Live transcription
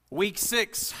Week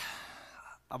 6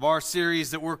 of our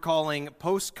series that we're calling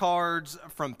Postcards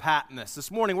from Patmos.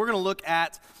 This morning we're going to look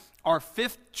at our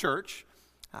fifth church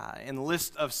in the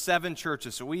list of 7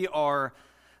 churches. So we are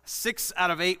 6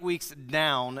 out of 8 weeks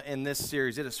down in this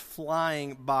series. It is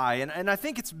flying by. And I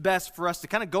think it's best for us to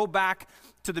kind of go back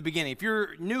to the beginning. If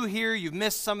you're new here, you've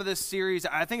missed some of this series,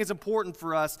 I think it's important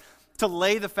for us to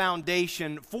lay the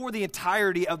foundation for the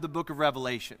entirety of the book of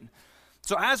Revelation.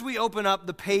 So as we open up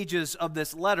the pages of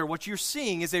this letter, what you're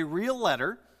seeing is a real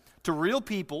letter to real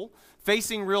people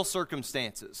facing real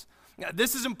circumstances. Now,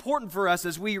 this is important for us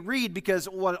as we read because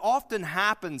what often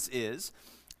happens is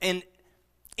an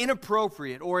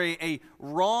inappropriate or a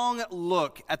wrong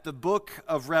look at the book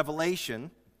of Revelation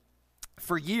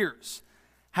for years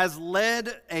has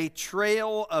led a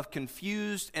trail of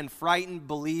confused and frightened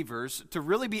believers to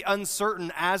really be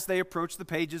uncertain as they approach the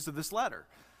pages of this letter.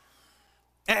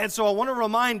 And so I want to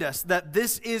remind us that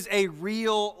this is a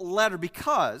real letter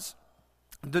because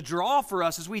the draw for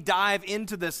us as we dive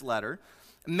into this letter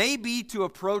may be to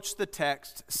approach the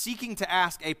text seeking to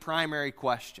ask a primary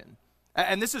question.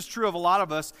 And this is true of a lot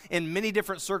of us in many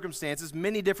different circumstances,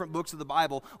 many different books of the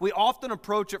Bible. We often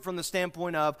approach it from the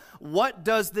standpoint of, what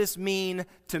does this mean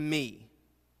to me?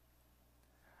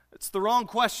 It's the wrong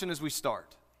question as we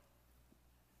start.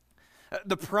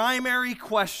 The primary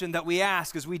question that we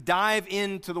ask as we dive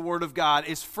into the Word of God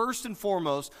is first and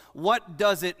foremost, what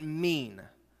does it mean?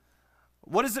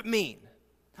 What does it mean?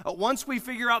 Once we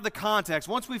figure out the context,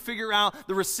 once we figure out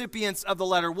the recipients of the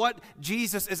letter, what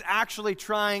Jesus is actually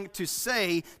trying to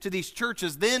say to these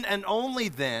churches, then and only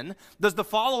then does the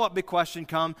follow-up big question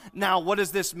come, now what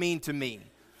does this mean to me?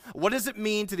 What does it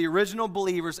mean to the original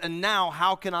believers, and now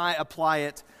how can I apply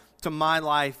it to my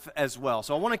life as well?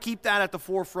 So I want to keep that at the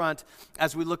forefront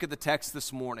as we look at the text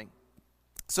this morning.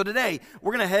 So today,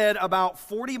 we're going to head about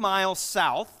 40 miles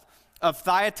south of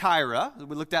Thyatira, that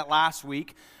we looked at last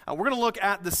week. We're going to look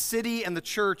at the city and the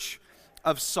church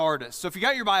of Sardis. So if you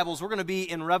got your Bibles, we're going to be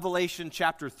in Revelation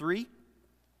chapter 3,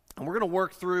 and we're going to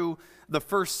work through the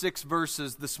first 6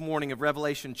 verses this morning of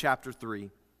Revelation chapter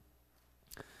 3.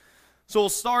 So we'll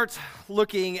start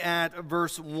looking at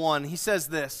verse 1. He says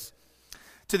this,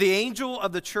 "To the angel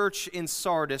of the church in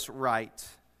Sardis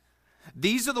write,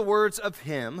 these are the words of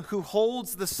him who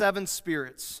holds the 7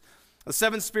 spirits, the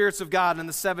 7 spirits of God and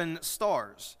the 7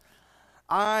 stars.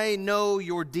 I know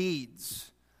your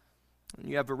deeds.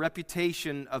 You have a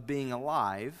reputation of being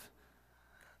alive,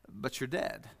 but you're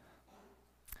dead."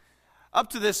 Up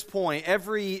to this point,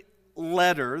 every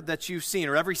letter that you've seen,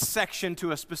 or every section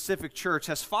to a specific church,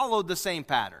 has followed the same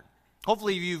pattern.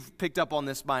 Hopefully you've picked up on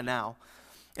this by now.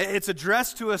 It's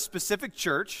addressed to a specific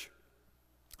church.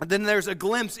 Then there's a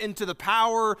glimpse into the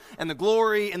power and the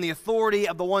glory and the authority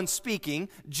of the one speaking,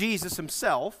 Jesus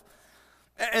himself.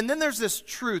 And then there's this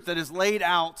truth that is laid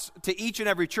out to each and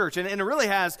every church. And it really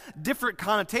has different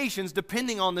connotations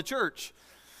depending on the church.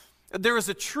 There is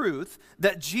a truth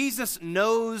that Jesus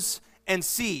knows and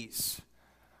sees.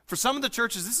 For some of the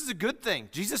churches, this is a good thing.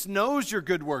 Jesus knows your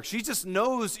good works. Jesus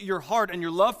knows your heart and your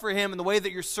love for him and the way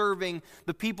that you're serving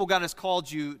the people God has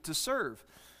called you to serve.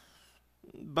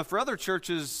 But for other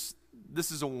churches,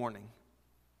 this is a warning.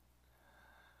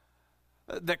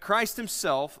 That Christ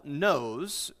himself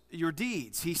knows your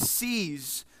deeds. He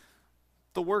sees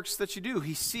the works that you do.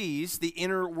 He sees the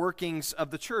inner workings of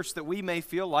the church that we may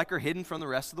feel like are hidden from the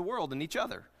rest of the world and each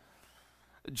other.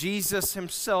 Jesus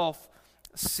himself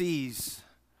sees.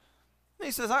 He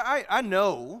says, I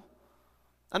know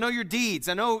your deeds.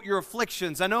 I know your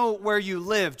afflictions. I know where you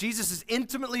live. Jesus is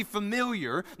intimately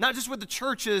familiar, not just with the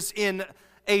churches in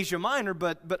Asia Minor,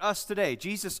 but us today.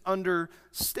 Jesus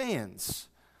understands.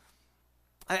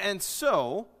 And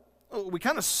so, we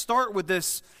kind of start with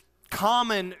this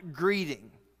common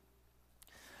greeting.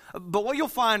 But what you'll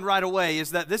find right away is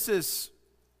that this is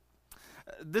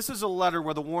a letter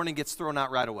where the warning gets thrown out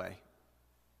right away.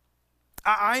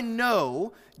 I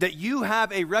know that you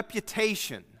have a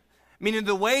reputation, meaning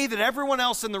the way that everyone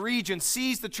else in the region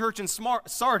sees the church in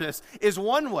Sardis is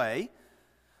one way,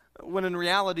 when in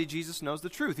reality Jesus knows the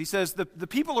truth. He says the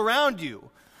people around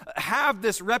you have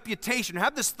this reputation,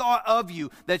 have this thought of you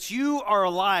that you are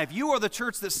alive. You are the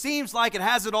church that seems like it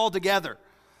has it all together.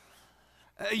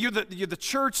 You're the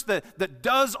church that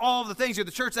does all of the things. You're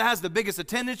the church that has the biggest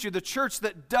attendance. You're the church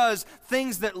that does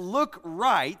things that look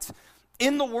right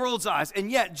in the world's eyes.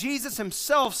 And yet Jesus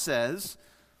himself says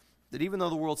that even though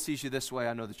the world sees you this way,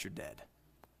 I know that you're dead.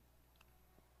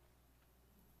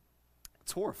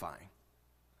 It's horrifying.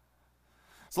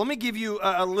 So let me give you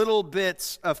a little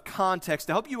bit of context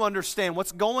to help you understand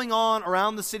what's going on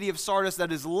around the city of Sardis that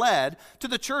has led to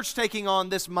the church taking on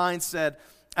this mindset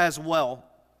as well.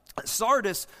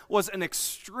 Sardis was an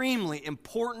extremely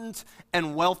important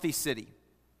and wealthy city.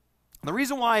 The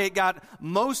reason why it got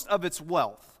most of its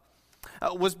wealth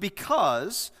was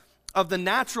because of the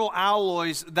natural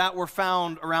alloys that were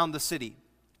found around the city.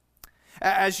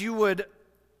 As you would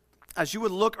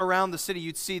look around the city,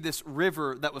 you'd see this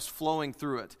river that was flowing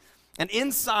through it. And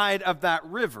inside of that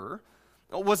river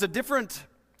was a different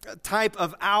type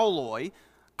of alloy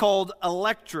called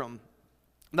electrum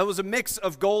that was a mix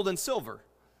of gold and silver.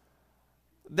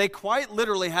 They quite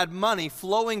literally had money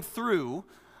flowing through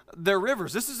their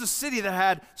rivers. This is a city that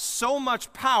had so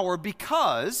much power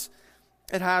because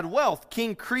it had wealth.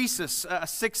 King Croesus, a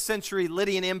 6th century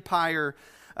Lydian Empire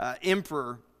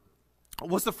emperor,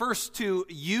 was the first to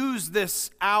use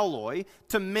this alloy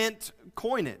to mint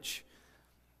coinage.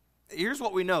 Here's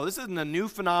what we know. This isn't a new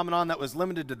phenomenon that was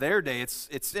limited to their day.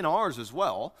 It's in ours as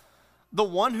well. The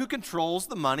one who controls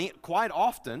the money quite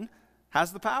often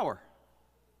has the power.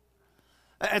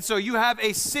 And so you have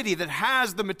a city that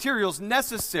has the materials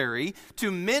necessary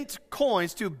to mint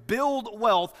coins, to build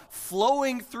wealth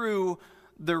flowing through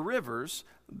their rivers.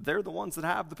 They're the ones that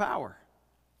have the power.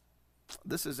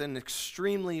 This is an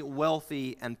extremely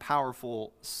wealthy and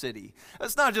powerful city.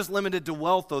 It's not just limited to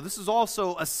wealth, though. This is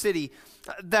also a city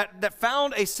that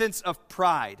found a sense of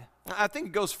pride. I think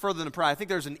it goes further than pride. I think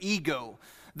there's an ego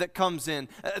that comes in,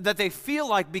 that they feel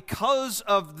like because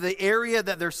of the area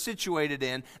that they're situated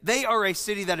in, they are a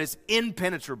city that is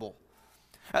impenetrable.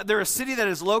 They're a city that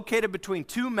is located between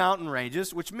two mountain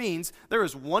ranges, which means there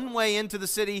is one way into the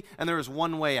city and there is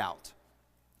one way out.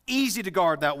 Easy to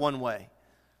guard that one way.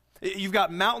 You've got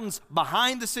mountains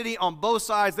behind the city on both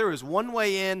sides. There is one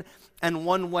way in and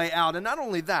one way out. And not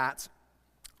only that,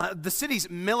 the city's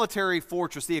military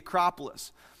fortress, the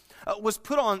Acropolis, was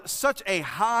put on such a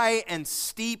high and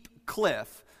steep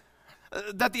cliff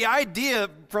that the idea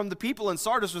from the people in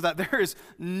Sardis was that there is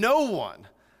no one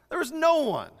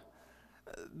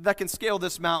that can scale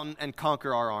this mountain and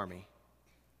conquer our army.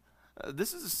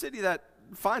 This is a city that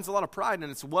finds a lot of pride in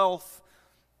its wealth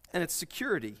and its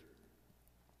security.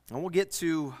 And we'll get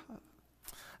to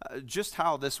just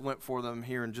how this went for them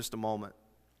here in just a moment.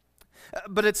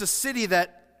 But it's a city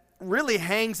that really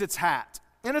hangs its hat.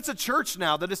 And it's a church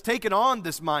now that has taken on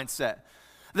this mindset.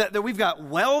 That we've got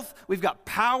wealth, we've got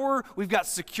power, we've got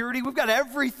security, we've got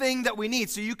everything that we need.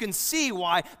 So you can see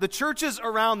why the churches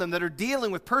around them that are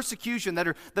dealing with persecution, that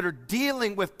are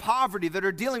dealing with poverty, that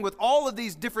are dealing with all of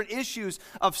these different issues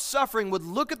of suffering would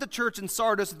look at the church in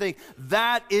Sardis and think,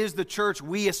 that is the church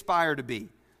we aspire to be.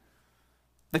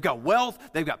 They've got wealth,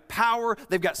 they've got power,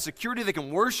 they've got security, they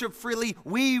can worship freely.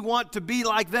 We want to be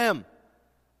like them.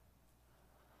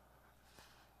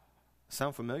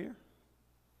 Sound familiar?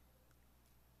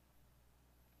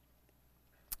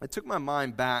 It took my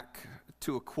mind back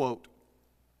to a quote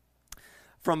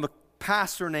from a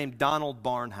pastor named Donald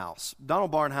Barnhouse.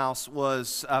 Donald Barnhouse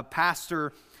was a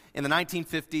pastor in the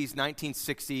 1950s,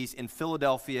 1960s in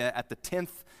Philadelphia at the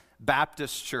 10th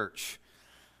Baptist Church.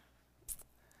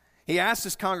 He asked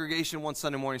his congregation one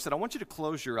Sunday morning, he said, I want you to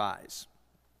close your eyes.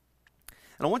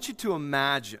 And I want you to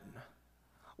imagine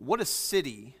what a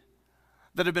city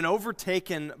that had been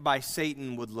overtaken by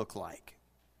Satan would look like.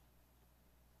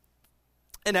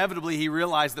 Inevitably, he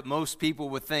realized that most people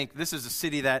would think this is a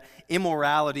city that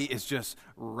immorality is just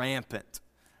rampant.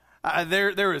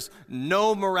 There is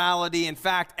no morality. In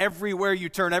fact, everywhere you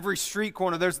turn, every street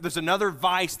corner, there's another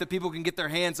vice that people can get their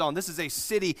hands on. This is a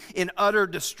city in utter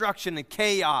destruction and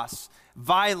chaos,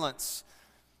 violence.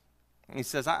 And he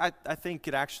says, I think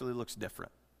it actually looks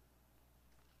different.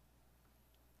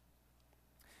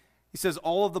 He says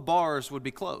all of the bars would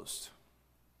be closed.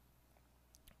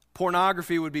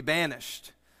 Pornography would be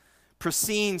banished.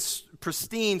 Pristine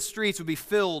streets would be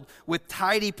filled with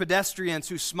tidy pedestrians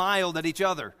who smiled at each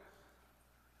other.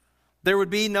 There would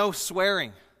be no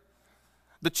swearing.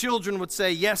 The children would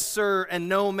say, yes, sir, and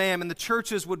no, ma'am, and the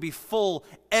churches would be full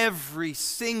every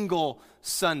single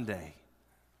Sunday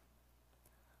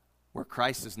where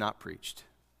Christ is not preached.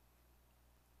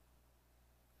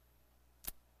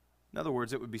 In other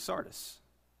words, it would be Sardis.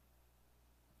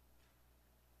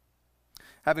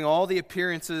 Having all the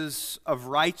appearances of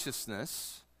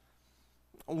righteousness,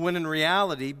 when in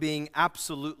reality being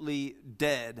absolutely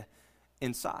dead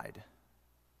inside.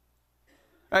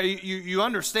 You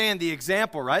understand the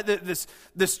example, right?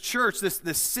 This church,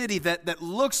 this city that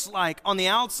looks like on the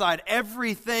outside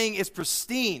everything is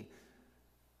pristine.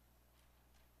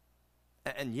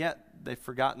 And yet they've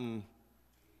forgotten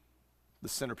the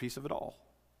centerpiece of it all.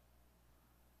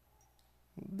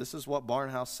 This is what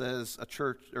Barnhouse says a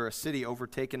church or a city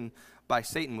overtaken by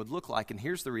Satan would look like. And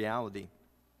here's the reality.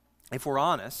 If we're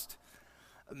honest,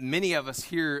 Many of us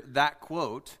hear that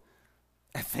quote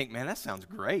and think, man, that sounds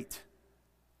great.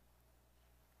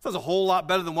 Sounds a whole lot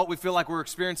better than what we feel like we're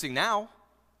experiencing now.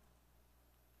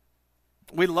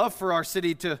 We'd love for our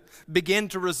city to begin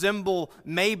to resemble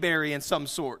Mayberry in some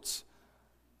sorts.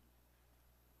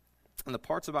 And the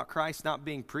parts about Christ not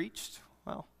being preached,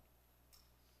 well,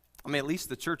 I mean, at least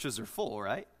the churches are full,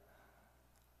 right?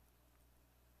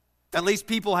 At least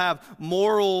people have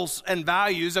morals and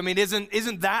values. I mean,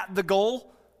 isn't that the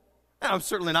goal? And I'm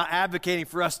certainly not advocating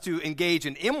for us to engage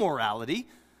in immorality.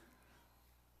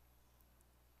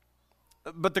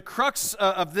 But the crux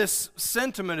of this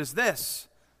sentiment is this.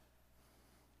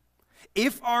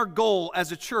 If our goal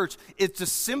as a church is to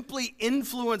simply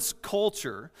influence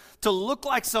culture, to look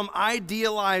like some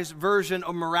idealized version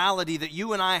of morality that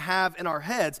you and I have in our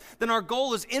heads, then our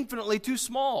goal is infinitely too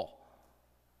small.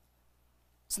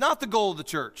 It's not the goal of the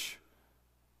church.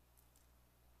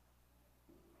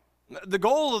 The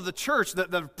goal of the church,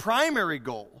 the primary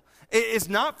goal, is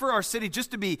not for our city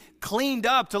just to be cleaned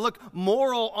up, to look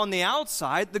moral on the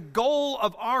outside. The goal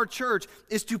of our church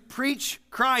is to preach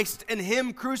Christ and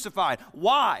Him crucified.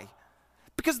 Why?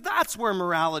 Because that's where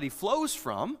morality flows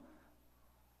from.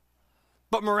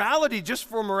 But morality, just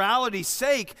for morality's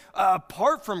sake,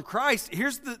 apart from Christ,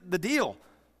 here's the deal.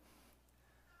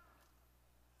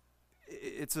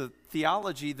 It's a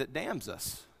theology that damns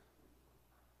us.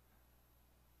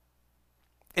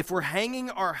 If we're hanging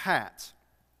our hat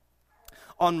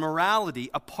on morality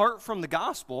apart from the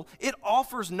gospel, it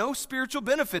offers no spiritual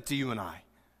benefit to you and I.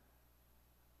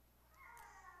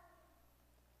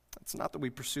 It's not that we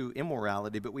pursue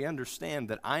immorality, but we understand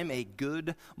that I'm a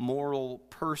good moral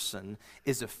person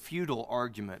is a futile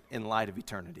argument in light of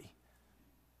eternity.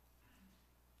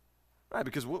 Right,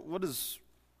 because what does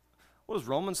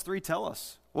Romans 3 tell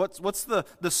us? What's the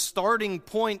starting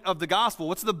point of the gospel?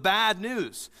 What's the bad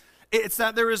news? It's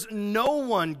that there is no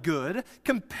one good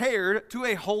compared to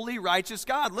a holy, righteous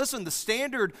God. Listen, the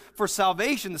standard for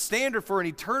salvation, the standard for an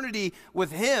eternity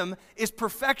with Him is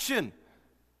perfection.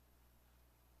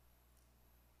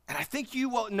 And I think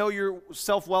you know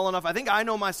yourself well enough. I think I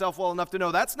know myself well enough to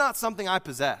know that's not something I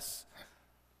possess.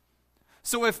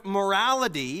 So if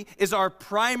morality is our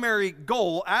primary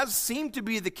goal, as seemed to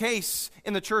be the case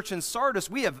in the church in Sardis,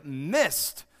 we have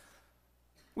missed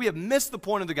the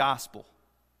point of the gospel.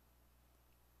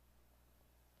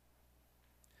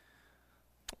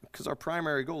 Because our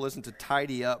primary goal isn't to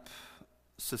tidy up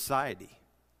society.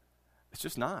 It's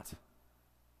just not.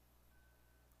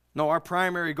 No, our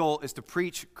primary goal is to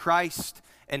preach Christ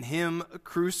and Him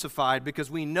crucified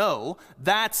because we know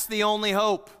that's the only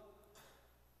hope.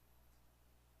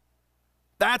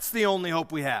 That's the only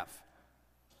hope we have.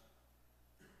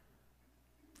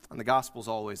 And the gospel's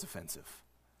always offensive.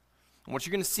 And what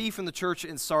you're going to see from the church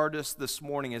in Sardis this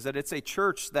morning is that it's a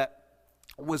church that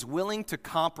was willing to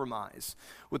compromise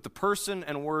with the person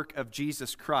and work of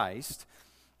Jesus Christ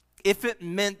if it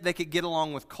meant they could get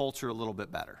along with culture a little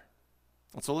bit better.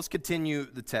 And so let's continue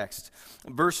the text.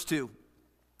 Verse 2,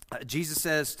 Jesus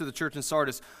says to the church in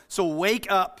Sardis, "So wake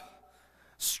up,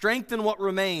 strengthen what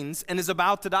remains and is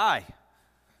about to die.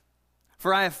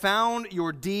 For I have found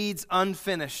your deeds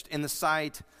unfinished in the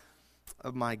sight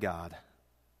of my God."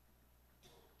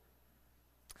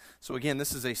 So again,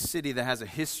 this is a city that has a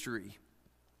history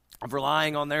of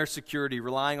relying on their security,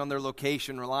 relying on their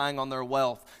location, relying on their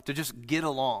wealth to just get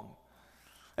along.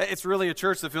 It's really a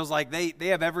church that feels like they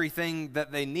have everything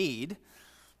that they need.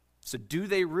 So do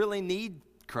they really need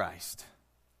Christ?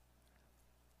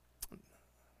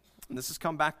 And this has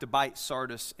come back to bite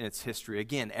Sardis in its history.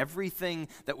 Again, everything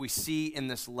that we see in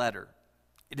this letter,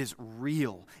 it is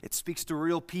real. It speaks to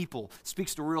real people,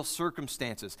 speaks to real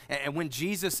circumstances. And when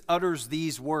Jesus utters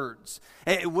these words,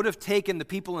 it would have taken the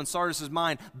people in Sardis'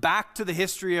 mind back to the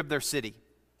history of their city.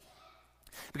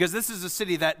 Because this is a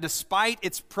city that, despite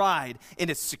its pride in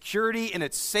its security and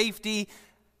its safety,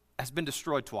 has been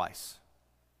destroyed twice.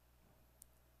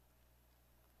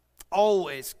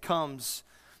 Always comes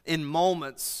in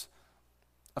moments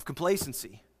of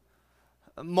complacency,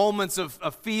 moments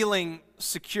of feeling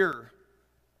secure.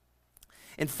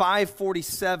 In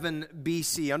 547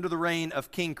 BC, under the reign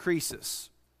of King Croesus,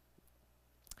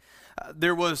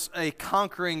 there was a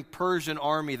conquering Persian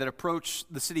army that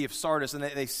approached the city of Sardis, and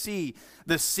they see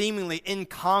this seemingly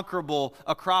inconquerable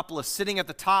Acropolis sitting at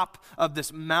the top of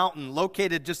this mountain,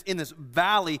 located just in this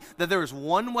valley, that there is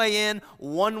one way in,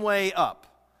 one way up.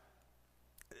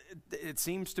 It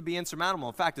seems to be insurmountable.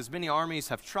 In fact, as many armies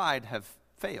have tried, have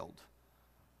failed.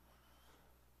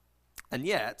 And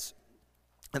yet,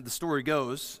 and the story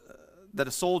goes that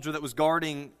a soldier that was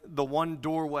guarding the one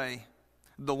doorway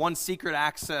the one secret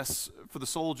access for the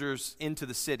soldiers into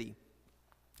the city,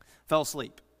 fell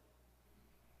asleep.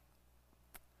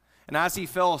 And as he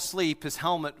fell asleep, his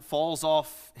helmet falls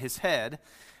off his head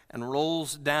and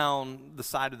rolls down the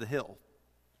side of the hill.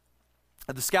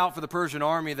 The scout for the Persian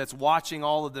army that's watching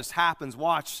all of this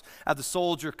watch as the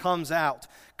soldier comes out,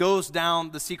 goes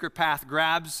down the secret path,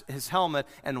 grabs his helmet,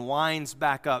 and winds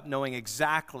back up, knowing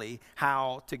exactly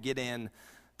how to get in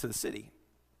to the city.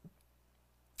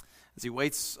 As he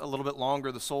waits a little bit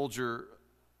longer, the soldier,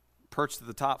 perched at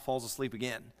the top, falls asleep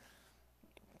again.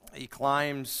 He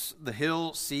climbs the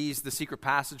hill, sees the secret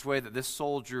passageway that this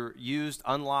soldier used,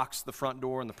 unlocks the front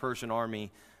door, and the Persian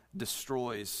army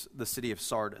destroys the city of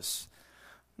Sardis.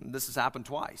 This has happened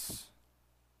twice.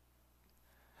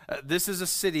 This is a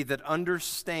city that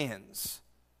understands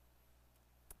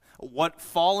what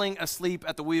falling asleep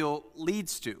at the wheel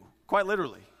leads to, quite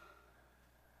literally.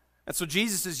 And so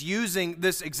Jesus is using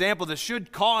this example that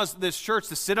should cause this church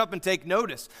to sit up and take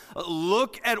notice.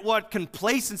 Look at what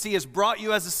complacency has brought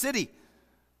you as a city.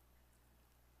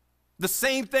 The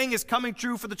same thing is coming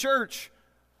true for the church.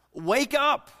 Wake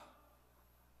up.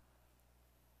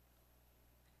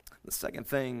 The second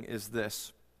thing is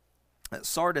this.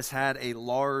 Sardis had a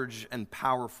large and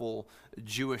powerful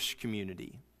Jewish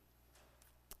community.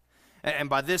 And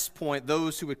by this point,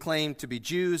 those who would claim to be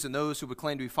Jews and those who would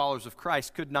claim to be followers of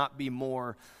Christ could not be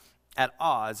more at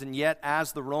odds. And yet,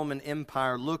 as the Roman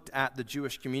Empire looked at the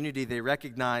Jewish community, they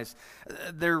recognized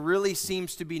there really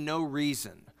seems to be no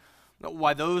reason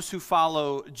why those who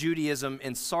follow Judaism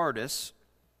in Sardis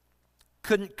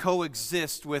couldn't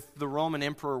coexist with the Roman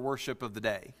emperor worship of the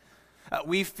day.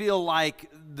 We feel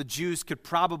like the Jews could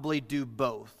probably do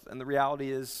both, and the reality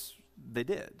is they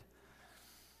did.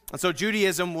 And so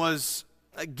Judaism was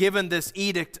given this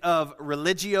edict of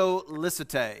religio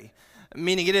licitae,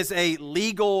 meaning it is a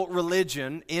legal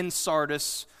religion in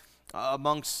Sardis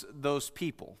amongst those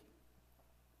people,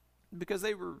 because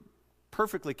they were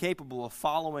perfectly capable of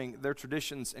following their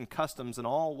traditions and customs, and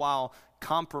all while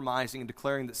compromising and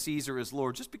declaring that Caesar is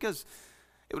Lord, just because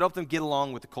it would help them get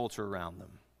along with the culture around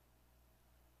them.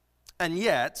 And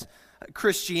yet,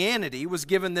 Christianity was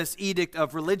given this edict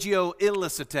of religio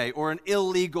illicitae, or an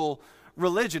illegal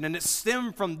religion. And it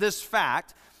stemmed from this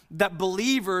fact that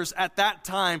believers at that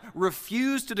time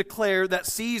refused to declare that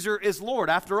Caesar is Lord.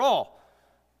 After all,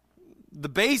 the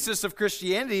basis of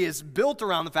Christianity is built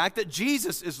around the fact that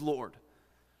Jesus is Lord.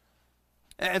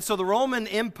 And so the Roman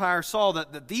Empire saw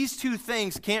that these two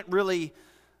things can't really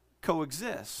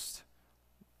coexist.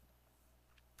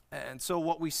 And so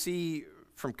what we see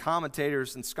from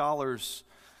commentators and scholars,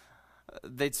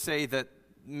 they'd say that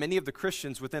many of the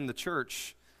Christians within the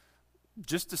church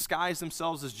just disguised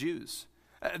themselves as Jews.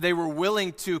 They were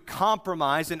willing to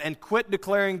compromise and quit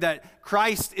declaring that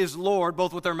Christ is Lord,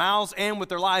 both with their mouths and with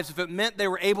their lives, if it meant they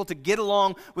were able to get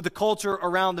along with the culture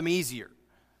around them easier.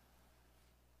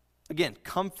 Again,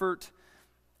 comfort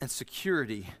and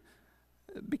security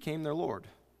became their Lord.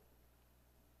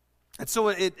 And so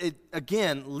it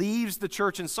again leaves the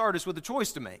church in Sardis with a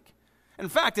choice to make. In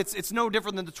fact, it's no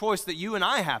different than the choice that you and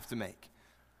I have to make.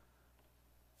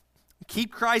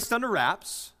 Keep Christ under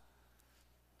wraps,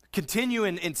 continue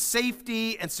in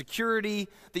safety and security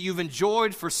that you've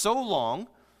enjoyed for so long,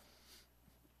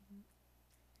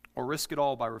 or risk it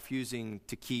all by refusing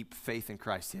to keep faith in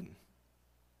Christ hidden.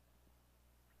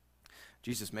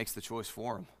 Jesus makes the choice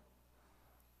for him.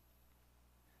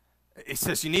 He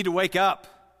says, you need to wake up.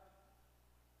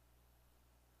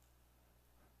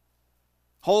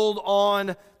 Hold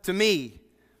on to me.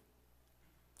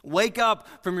 Wake up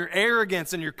from your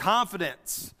arrogance and your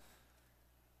confidence.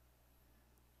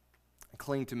 And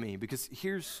cling to me. Because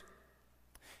here's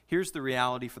the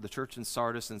reality for the church in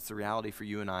Sardis, and it's the reality for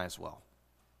you and I as well.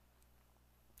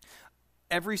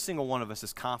 Every single one of us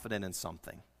is confident in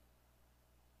something.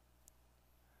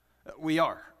 We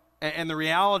are. And the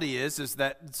reality is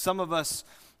that some of us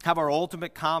have our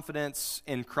ultimate confidence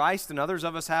in Christ, and others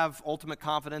of us have ultimate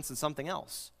confidence in something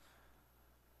else.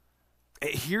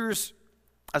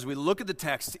 As we look at the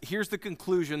text, here's the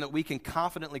conclusion that we can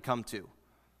confidently come to.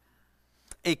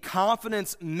 A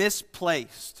confidence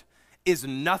misplaced is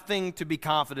nothing to be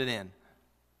confident in.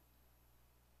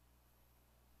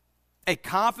 A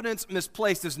confidence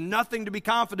misplaced is nothing to be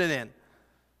confident in.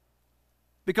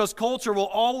 Because culture will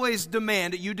always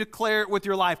demand that you declare with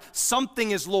your life,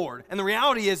 something is Lord. And the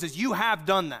reality is you have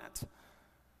done that.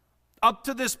 Up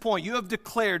to this point, you have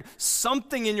declared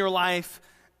something in your life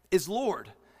is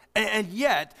Lord. And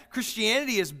yet,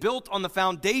 Christianity is built on the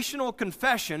foundational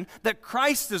confession that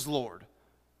Christ is Lord.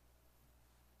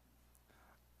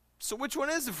 So which one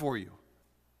is it for you?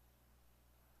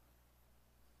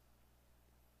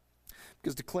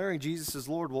 Because declaring Jesus as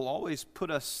Lord will always put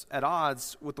us at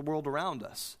odds with the world around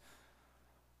us.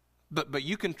 But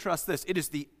you can trust this. It is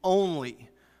the only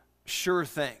sure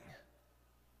thing.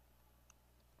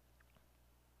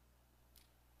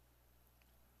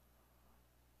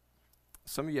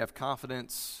 Some of you have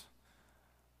confidence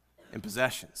in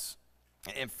possessions.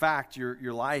 In fact,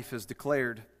 your life has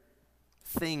declared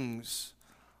things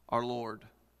are Lord.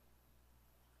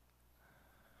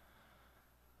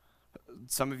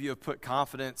 Some of you have put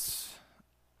confidence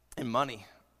in money.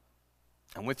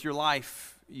 And with your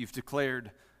life, you've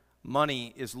declared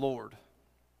money is Lord.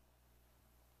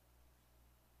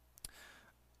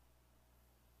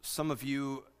 Some of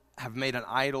you have made an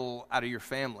idol out of your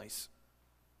families.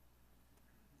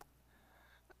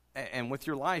 And with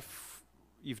your life,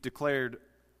 you've declared,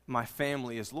 my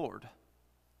family is Lord.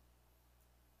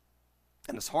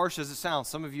 And as harsh as it sounds,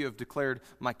 some of you have declared,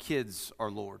 my kids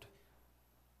are Lord.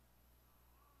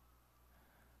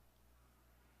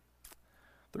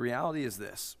 The reality is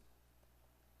this.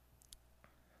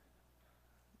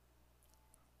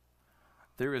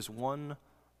 There is one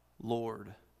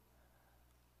Lord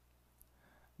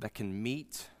that can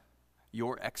meet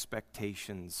your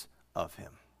expectations of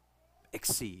him.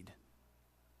 Exceed.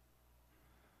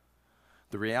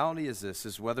 The reality is this,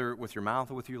 is whether with your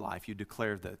mouth or with your life, you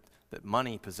declare that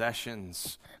money,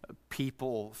 possessions,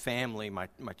 people, family, my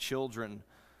children,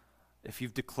 if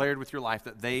you've declared with your life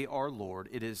that they are Lord,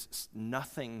 it is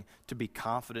nothing to be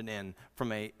confident in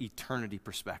from an eternity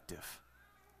perspective.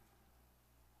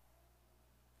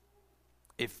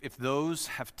 If those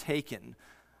have taken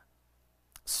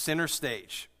center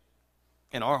stage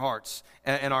in our hearts,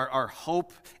 and our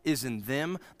hope is in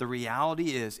them, the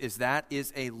reality is that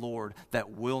is a Lord that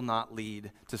will not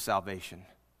lead to salvation.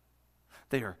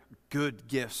 They are good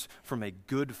gifts from a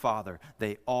good Father.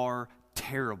 They are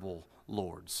terrible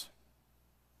lords.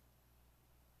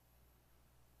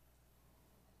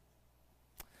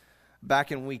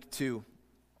 Back in week 2,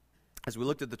 as we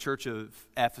looked at the church of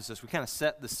Ephesus, we kind of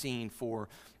set the scene for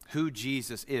who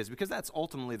Jesus is, because that's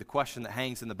ultimately the question that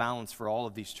hangs in the balance for all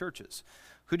of these churches.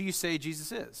 Who do you say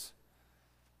Jesus is?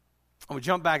 I'm going to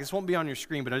jump back. This won't be on your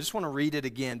screen, but I just want to read it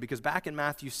again, because back in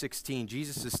Matthew 16,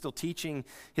 Jesus is still teaching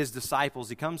his disciples.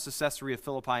 He comes to Caesarea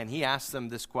Philippi, and he asks them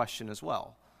this question as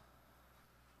well.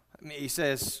 He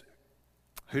says,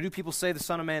 who do people say the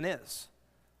Son of Man is?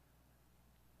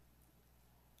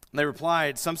 And they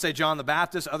replied, some say John the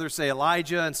Baptist, others say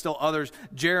Elijah, and still others,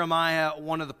 Jeremiah,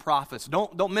 one of the prophets.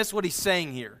 Don't miss what he's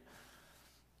saying here.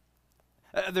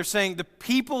 They're saying the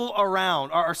people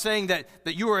around are saying that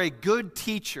you are a good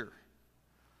teacher.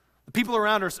 The people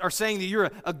around are saying that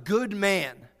you're a good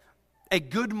man, a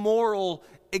good moral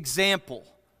example.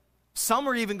 Some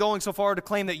are even going so far to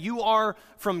claim that you are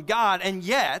from God, and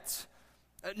yet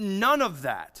none of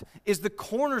that is the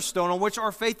cornerstone on which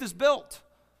our faith is built.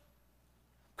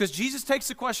 Because Jesus takes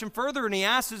the question further and he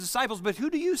asks his disciples, but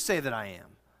who do you say that I am?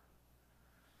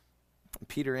 And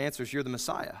Peter answers, you're the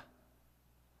Messiah.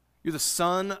 You're the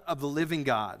Son of the living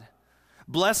God.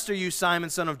 Blessed are you, Simon,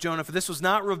 son of Jonah, for this was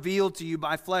not revealed to you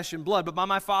by flesh and blood, but by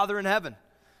my Father in heaven.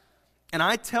 And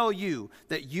I tell you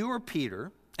that you are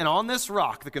Peter, and on this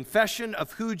rock, the confession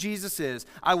of who Jesus is,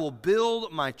 I will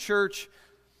build my church,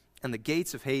 and the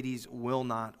gates of Hades will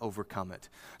not overcome it.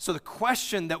 So the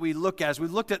question that we look at as we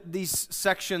looked at these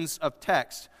sections of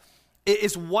text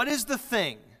is, what is the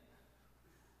thing,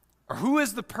 or who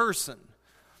is the person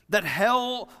that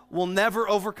hell will never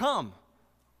overcome?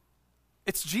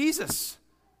 It's Jesus.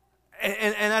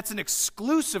 And that's an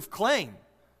exclusive claim.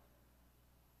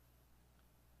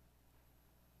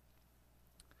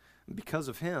 Because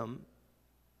of him,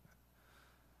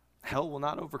 hell will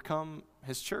not overcome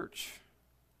his church.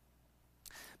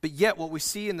 But yet what we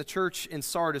see in the church in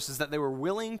Sardis is that they were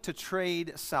willing to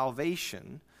trade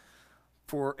salvation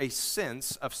for a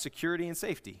sense of security and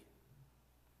safety.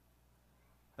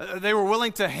 They were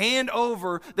willing to hand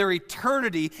over their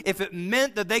eternity if it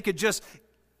meant that they could just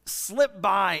slip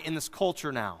by in this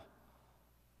culture now.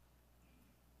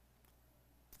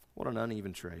 What an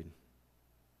uneven trade.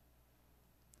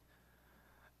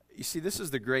 You see, this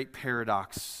is the great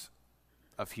paradox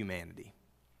of humanity.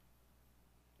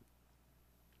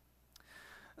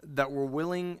 That we're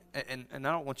willing, and I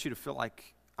don't want you to feel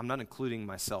like I'm not including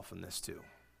myself in this too,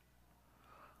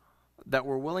 that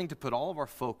we're willing to put all of our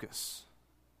focus,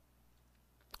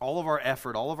 all of our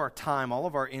effort, all of our time, all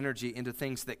of our energy into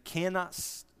things that cannot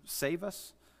save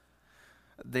us.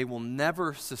 They will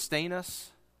never sustain us.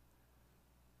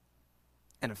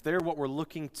 And if they're what we're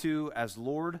looking to as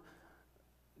Lord,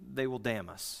 they will damn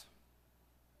us.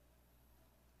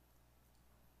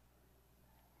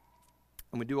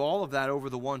 And we do all of that over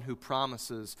the one who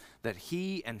promises that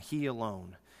he and he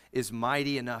alone is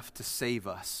mighty enough to save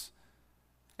us,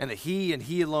 and that he and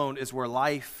he alone is where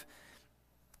life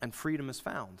and freedom is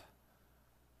found.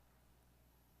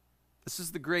 This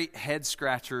is the great head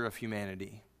scratcher of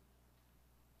humanity,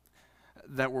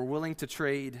 that we're willing to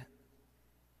trade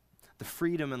the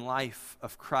freedom and life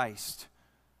of Christ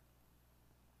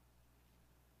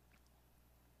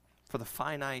for the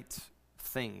finite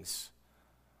things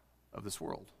of this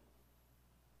world.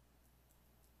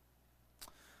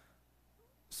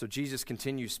 So Jesus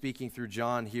continues speaking through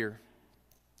John here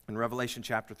in Revelation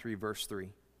chapter 3, verse 3.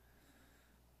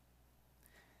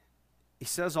 He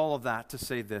says all of that to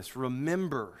say this: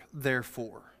 remember,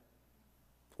 therefore,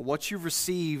 what you've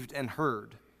received and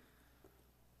heard.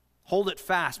 Hold it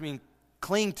fast, meaning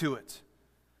cling to it,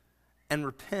 and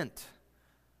repent.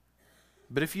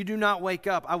 But if you do not wake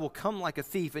up, I will come like a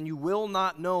thief, and you will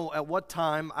not know at what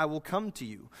time I will come to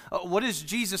you. What is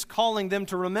Jesus calling them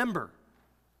to remember?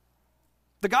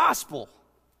 The gospel.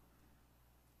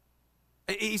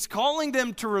 He's calling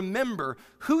them to remember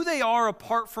who they are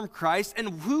apart from Christ and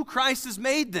who Christ has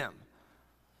made them.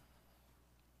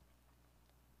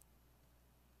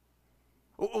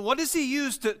 What does he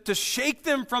use to shake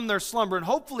them from their slumber and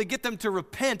hopefully get them to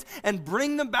repent and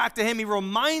bring them back to him? He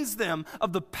reminds them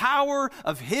of the power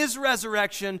of his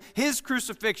resurrection, his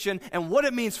crucifixion, and what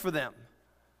it means for them.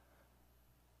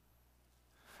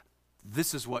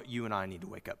 This is what you and I need to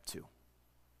wake up to.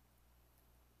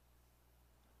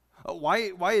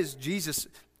 Why is Jesus,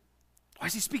 why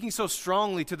is he speaking so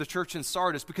strongly to the church in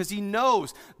Sardis? Because he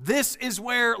knows this is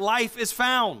where life is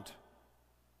found.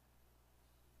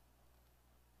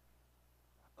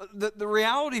 The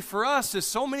reality for us is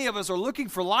so many of us are looking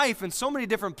for life in so many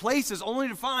different places only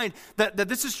to find that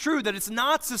this is true, that it's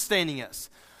not sustaining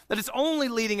us, that it's only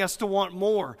leading us to want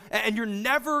more. And you're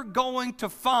never going to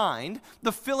find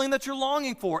the filling that you're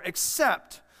longing for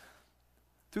except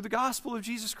through the gospel of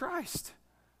Jesus Christ.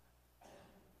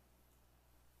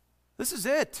 This is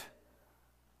it.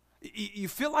 You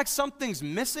feel like something's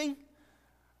missing.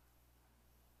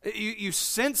 You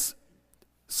sense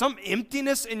some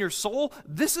emptiness in your soul.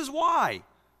 This is why.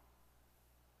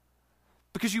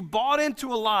 Because you bought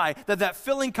into a lie that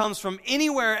filling comes from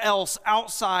anywhere else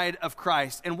outside of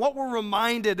Christ. And what we're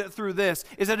reminded through this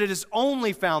is that it is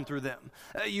only found through them.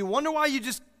 You wonder why you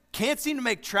just can't seem to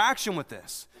make traction with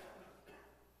this.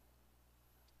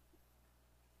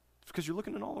 It's because you're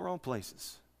looking in all the wrong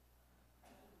places.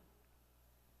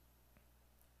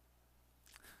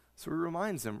 So he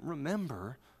reminds them,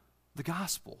 remember the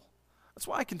gospel. That's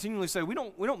why I continually say we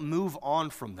don't move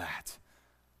on from that.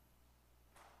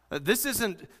 This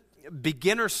isn't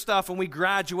beginner stuff and we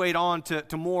graduate on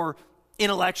to more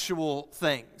intellectual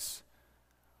things.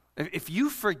 If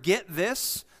you forget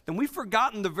this, then we've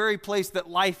forgotten the very place that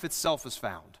life itself is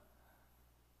found.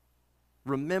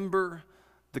 Remember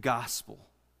the gospel.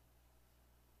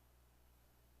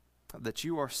 That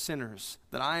you are sinners,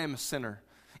 that I am a sinner,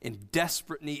 in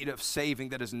desperate need of saving,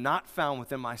 that is not found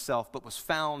within myself, but was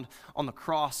found on the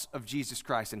cross of Jesus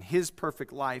Christ in his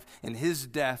perfect life and his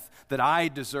death that I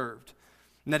deserved.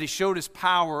 And that he showed his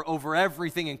power over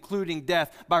everything, including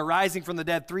death, by rising from the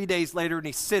dead 3 days later, and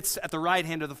he sits at the right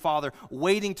hand of the Father,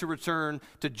 waiting to return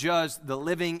to judge the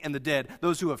living and the dead.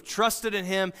 Those who have trusted in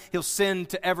him, he'll send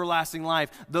to everlasting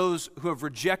life. Those who have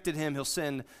rejected him, he'll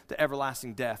send to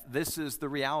everlasting death. This is the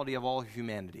reality of all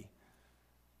humanity.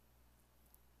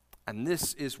 And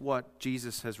this is what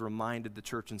Jesus has reminded the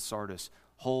church in Sardis.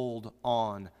 Hold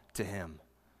on to him.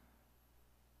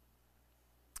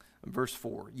 Verse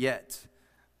 4, yet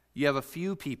you have a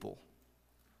few people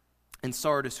in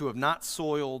Sardis who have not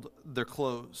soiled their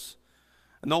clothes.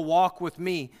 And they'll walk with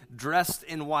me dressed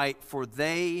in white, for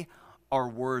they are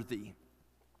worthy.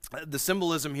 The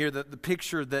symbolism here, the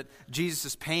picture that Jesus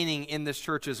is painting in this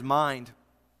church's mind,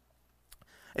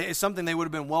 is something they would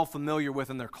have been well familiar with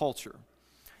in their culture.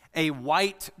 A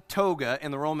white toga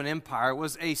in the Roman Empire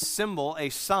was a symbol, a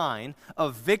sign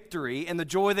of victory and the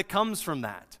joy that comes from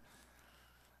that.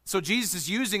 So Jesus is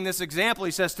using this example.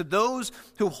 He says, to those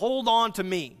who hold on to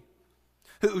me,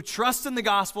 who trust in the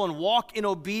gospel and walk in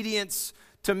obedience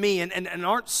to me and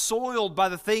aren't soiled by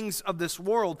the things of this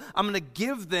world, I'm going to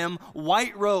give them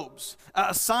white robes,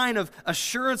 a sign of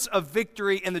assurance of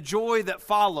victory and the joy that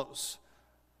follows.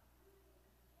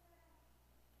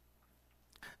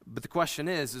 But the question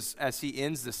is as he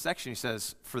ends this section, he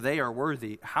says, for they are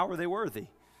worthy. How are they worthy?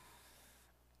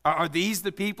 Are these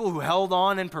the people who held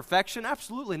on in perfection?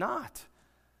 Absolutely not.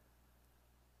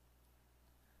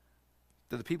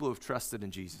 They're the people who have trusted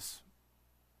in Jesus.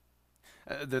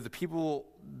 They're the people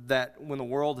that when the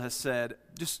world has said,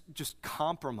 just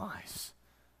compromise.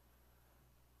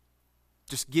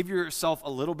 Just give yourself a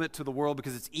little bit to the world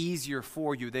because it's easier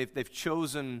for you. They've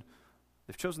chosen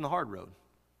the hard road.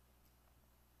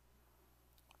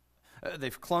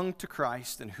 They've clung to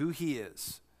Christ and who he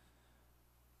is.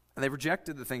 And they've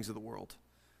rejected the things of the world.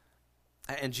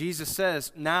 And Jesus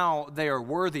says now they are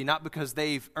worthy, not because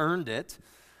they've earned it,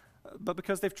 but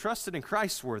because they've trusted in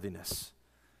Christ's worthiness.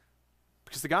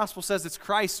 Because the gospel says it's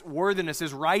Christ's worthiness,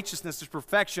 his righteousness, his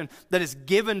perfection that is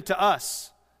given to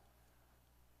us.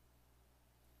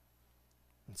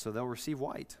 And so they'll receive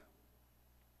white.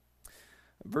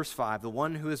 Verse 5, the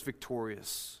one who is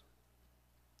victorious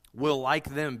will,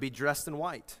 like them, be dressed in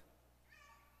white.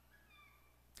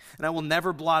 And I will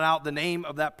never blot out the name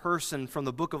of that person from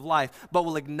the book of life, but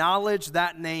will acknowledge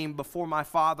that name before my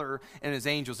Father and his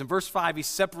angels. In verse 5, he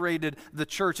separated the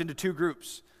church into two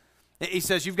groups. He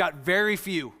says you've got very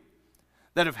few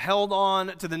that have held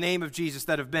on to the name of Jesus,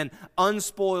 that have been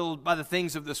unspoiled by the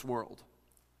things of this world.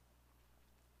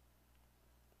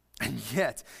 And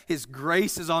yet, his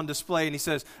grace is on display, and he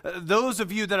says, those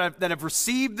of you that have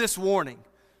received this warning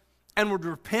and would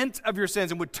repent of your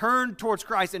sins and would turn towards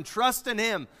Christ and trust in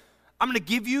him, I'm going to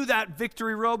give you that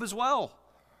victory robe as well.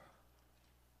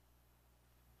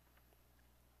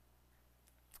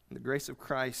 And the grace of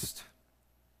Christ,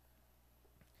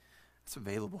 it's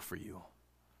available for you.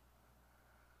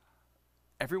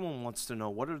 Everyone wants to know,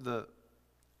 what are the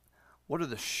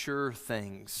sure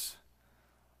things?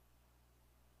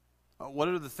 What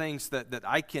are the things that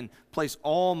I can place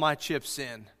all my chips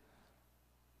in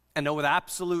and know with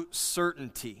absolute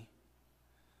certainty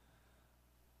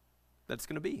that it's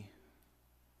going to be?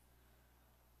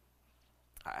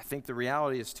 I think the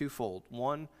reality is twofold.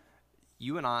 One,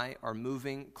 you and I are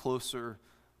moving closer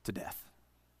to death.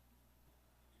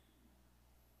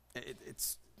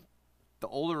 It's the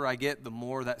older I get, the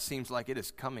more that seems like it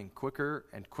is coming quicker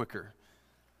and quicker.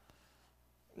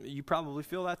 You probably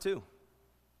feel that too.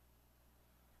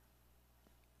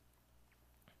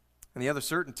 And the other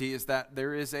certainty is that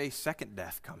there is a second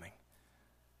death coming.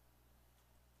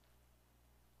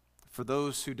 For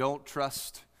those who don't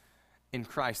trust in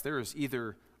Christ, there is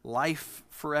either life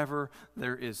forever,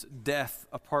 there is death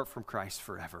apart from Christ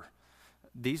forever.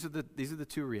 These are the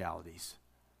two realities.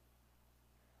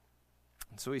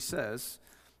 And so he says,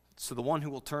 so the one who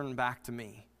will turn back to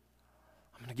me,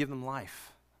 I'm going to give them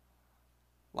life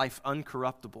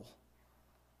uncorruptible.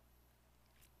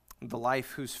 The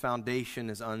life whose foundation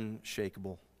is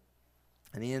unshakable.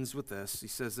 And he ends with this. He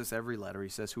says this every letter. He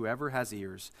says, whoever has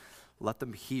ears, let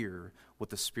them hear what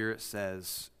the Spirit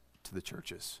says to the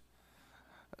churches.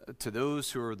 To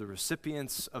those who are the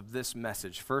recipients of this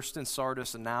message, first in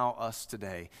Sardis and now us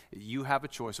today, you have a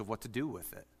choice of what to do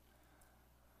with it.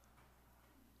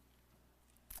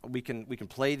 We can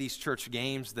play these church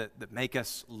games that make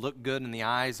us look good in the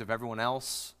eyes of everyone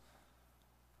else.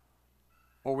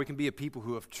 Or we can be a people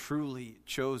who have truly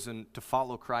chosen to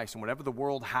follow Christ. And whatever the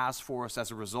world has for us as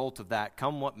a result of that,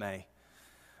 come what may,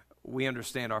 we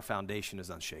understand our foundation is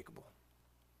unshakable.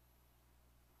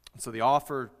 And so the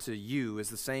offer to you is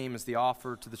the same as the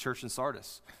offer to the church in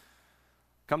Sardis.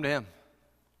 Come to him.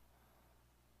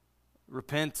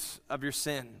 Repent of your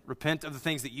sin. Repent of the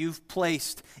things that you've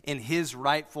placed in his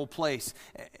rightful place.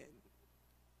 And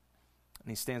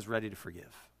he stands ready to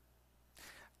forgive.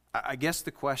 I guess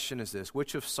the question is this: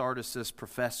 which of Sardis's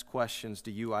professed questions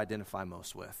do you identify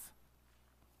most with?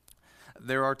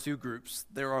 There are two groups.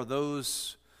 There are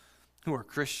those who are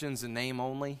Christians in name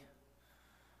only.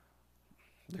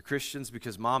 They're Christians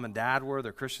because mom and dad were.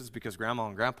 They're Christians because grandma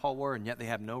and grandpa were, and yet they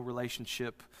have no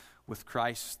relationship with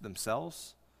Christ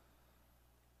themselves.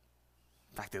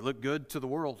 In fact, they look good to the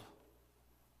world.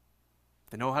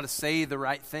 They know how to say the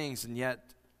right things, and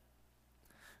yet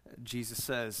Jesus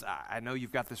says, I know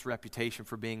you've got this reputation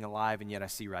for being alive, and yet I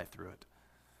see right through it.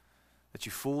 That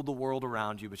you fooled the world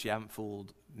around you, but you haven't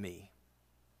fooled me.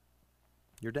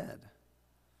 You're dead.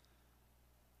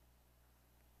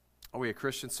 Are we a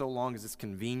Christian so long as it's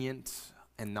convenient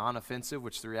and non-offensive?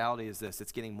 Which the reality is this: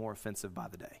 it's getting more offensive by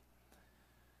the day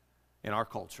in our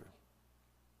culture.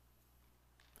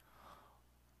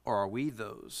 Or are we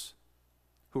those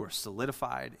who are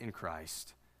solidified in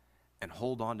Christ and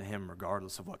hold on to him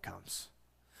regardless of what comes?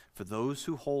 For those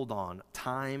who hold on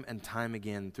time and time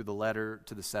again through the letter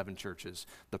to the 7 churches,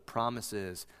 the promise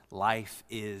is life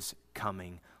is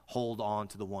coming. Hold on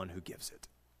to the one who gives it.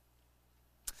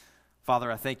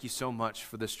 Father, I thank you so much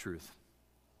for this truth.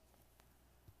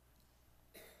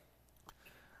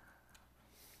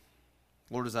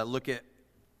 Lord, as I look at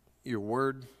your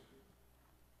word,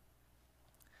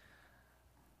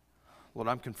 Lord,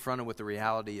 I'm confronted with the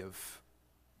reality of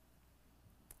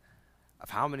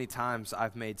how many times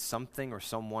I've made something or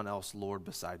someone else Lord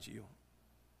besides you.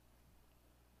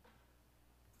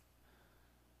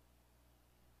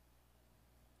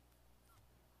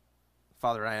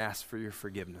 Father, I ask for your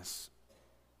forgiveness.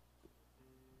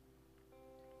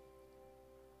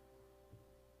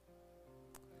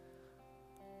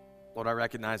 Lord, I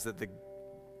recognize that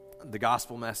the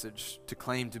gospel message, to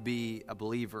claim to be a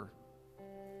believer,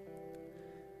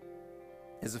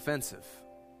 is offensive.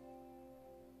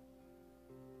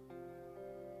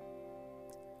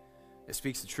 It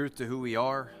speaks the truth to who we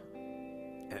are.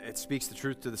 It speaks the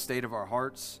truth to the state of our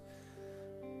hearts.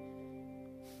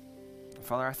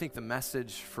 Father, I think the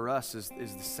message for us is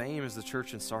the same as the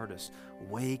church in Sardis.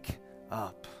 Wake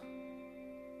up.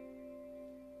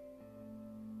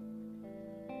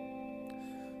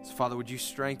 So, Father, would you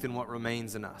strengthen what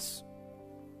remains in us?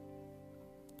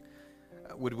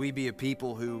 Would we be a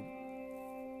people who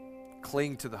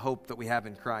cling to the hope that we have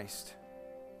in Christ?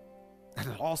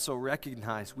 And also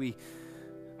recognize we're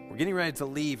getting ready to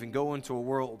leave and go into a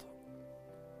world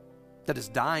that is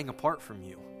dying apart from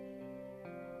you.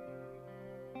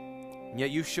 And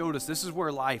yet you showed us this is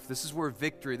where life, this is where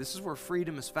victory, this is where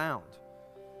freedom is found.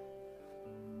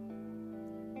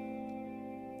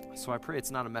 So I pray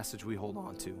it's not a message we hold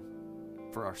on to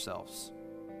for ourselves.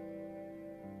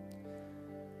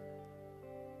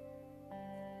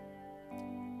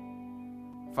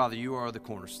 Father, you are the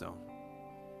cornerstone.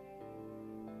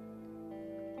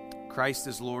 Christ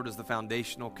is Lord is the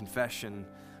foundational confession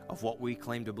of what we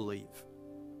claim to believe.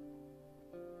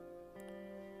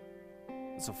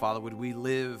 So, Father, would we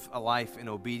live a life in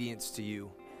obedience to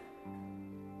you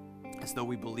as though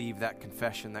we believe that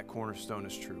confession, that cornerstone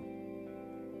is true.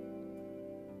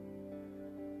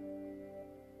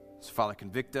 So, Father,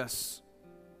 convict us,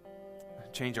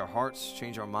 change our hearts,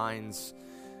 change our minds.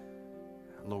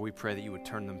 Lord, we pray that you would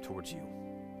turn them towards you.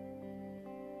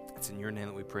 It's in your name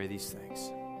that we pray these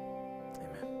things.